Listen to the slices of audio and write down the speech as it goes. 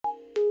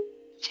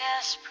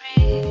Just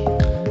breathe.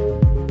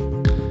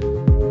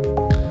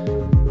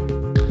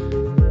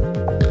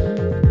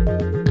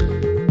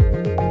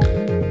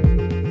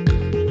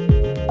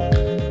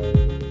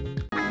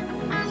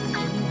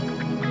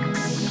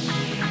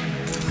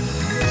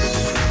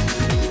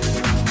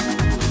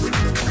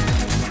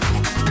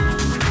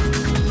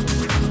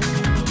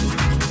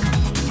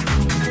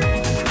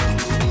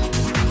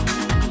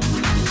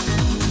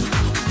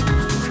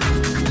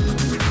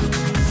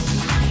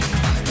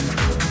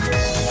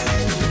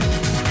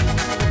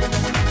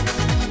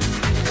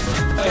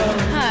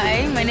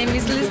 My name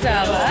is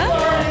Lizala.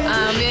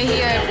 We're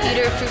here at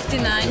Peter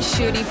 59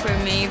 shooting for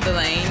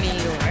Maybelline, New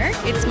York.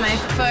 It's my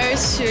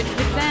first shoot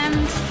with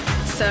them,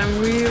 so I'm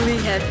really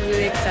happy,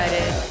 really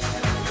excited.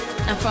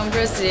 I'm from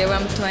Brazil,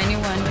 I'm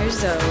 21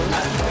 years old.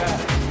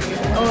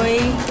 Oi.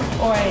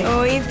 Oi.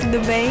 Oi,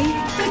 tudo bem?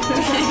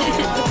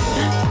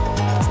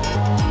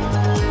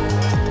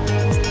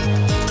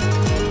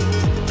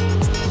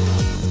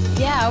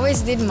 Yeah, I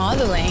always did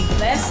modeling.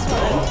 Last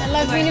one. I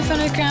love being in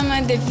front of the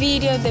camera, the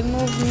video, the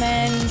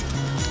movement.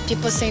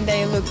 People saying that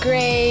you look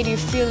great, you're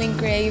feeling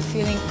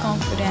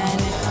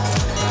confident.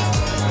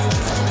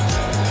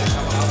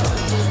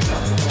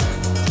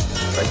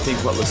 I think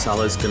what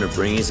Lizala is going to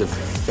bring is a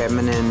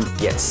feminine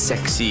yet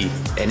sexy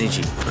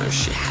energy.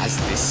 She has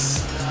this,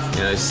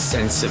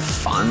 sense of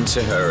fun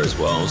to her as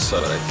well.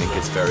 So I think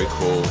it's very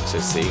cool to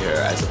see her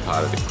as a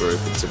part of the group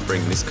and to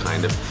bring this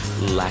kind of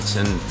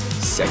Latin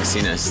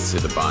sexiness to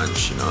the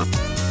bunch,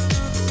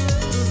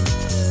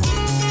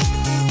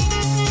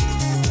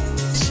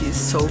 She's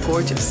so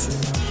gorgeous.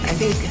 I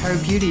think her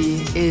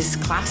beauty is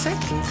classic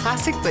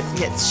but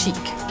yet chic.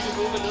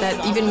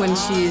 That even when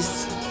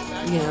she's,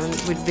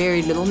 with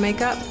very little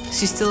makeup,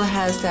 she still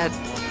has that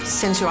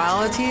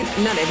sensuality.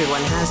 Not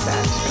everyone has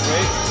that.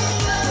 Great.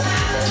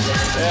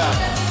 Yeah,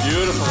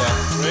 beautiful.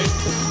 Great.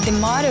 The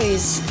model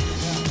is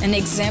an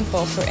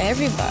example for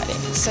everybody.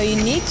 So you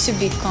need to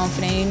be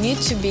confident, you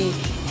need to be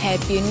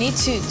happy, you need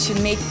to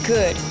make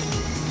good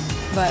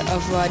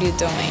of what you're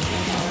doing,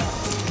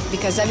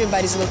 because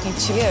everybody's looking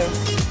to you.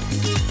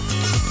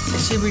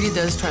 She really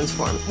does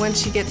transform. When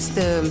she gets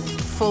the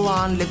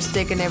full-on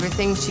lipstick and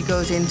everything, she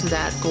goes into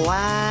that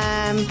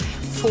glam,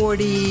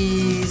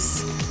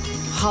 40s,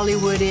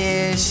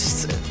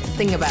 Hollywood-ish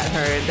thing about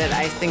her that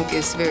I think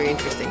is very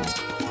interesting.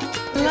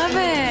 Love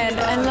it.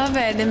 I love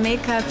it. The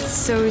makeup is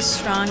so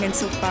strong and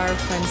so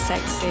powerful and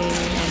sexy,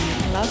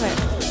 and I love it.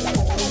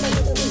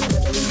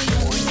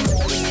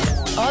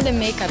 All the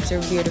makeups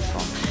are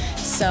beautiful.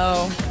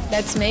 So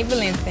that's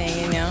Maybelline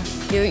thing,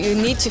 You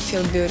need to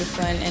feel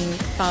beautiful and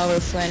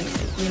powerful and,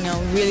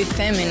 really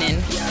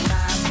feminine.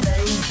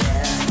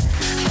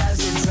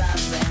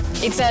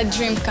 It's a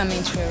dream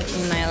coming true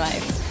in my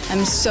life.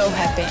 I'm so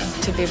happy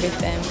to be with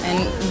them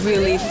and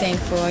really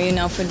thankful,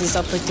 for this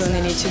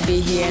opportunity to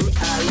be here.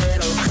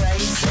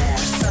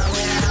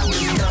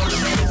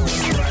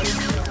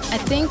 I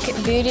think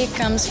beauty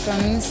comes from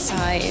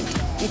inside.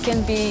 You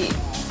can be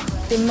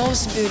the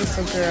most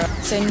beautiful girl,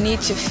 so you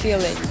need to feel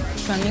it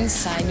from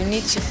inside. You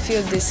need to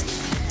feel this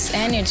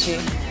energy.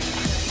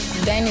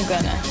 Then you're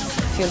gonna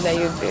feel that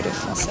you're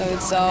beautiful. So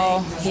it's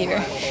all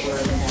here.